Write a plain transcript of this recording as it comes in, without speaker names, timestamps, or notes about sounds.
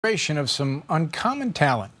Of some uncommon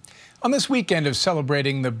talent. On this weekend of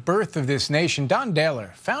celebrating the birth of this nation, Don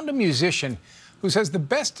Daler found a musician who says the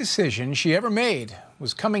best decision she ever made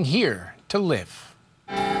was coming here to live.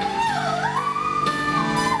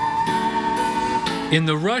 In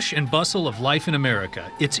the rush and bustle of life in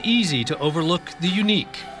America, it's easy to overlook the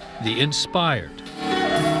unique, the inspired.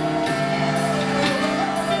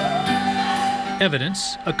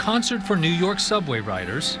 Evidence, a concert for New York subway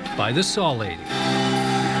riders by the Saw Lady.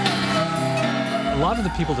 A lot of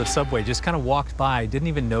the people at the subway just kind of walked by, didn't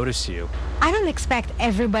even notice you. I don't expect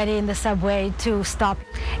everybody in the subway to stop.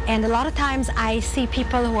 And a lot of times I see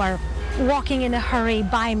people who are walking in a hurry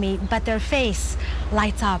by me, but their face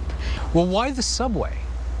lights up. Well, why the subway?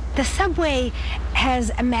 The subway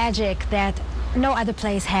has a magic that no other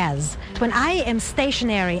place has. When I am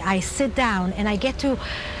stationary, I sit down and I get to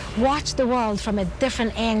watch the world from a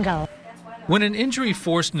different angle. When an injury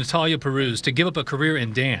forced Natalia Paruz to give up a career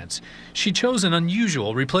in dance, she chose an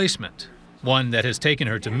unusual replacement, one that has taken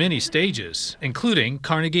her to many stages, including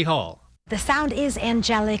Carnegie Hall. The sound is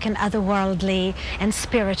angelic and otherworldly and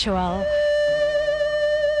spiritual.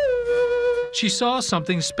 She saw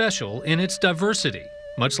something special in its diversity,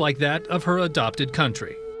 much like that of her adopted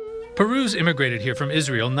country. Paruz immigrated here from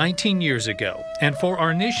Israel 19 years ago, and for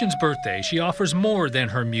our nation's birthday, she offers more than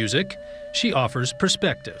her music. She offers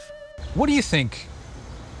perspective. What do you think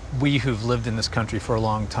we who've lived in this country for a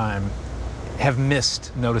long time have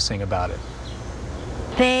missed noticing about it?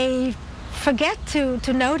 They forget to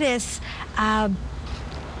notice how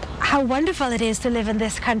wonderful it is to live in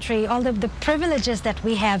this country, all the privileges that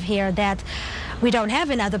we have here that we don't have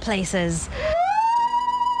in other places.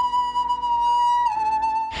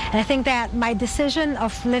 And I think that my decision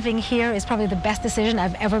of living here is probably the best decision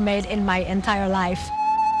I've ever made in my entire life.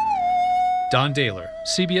 Don Daler,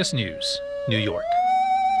 CBS News, New York.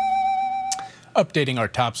 Updating our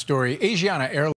top story, Asiana Airlines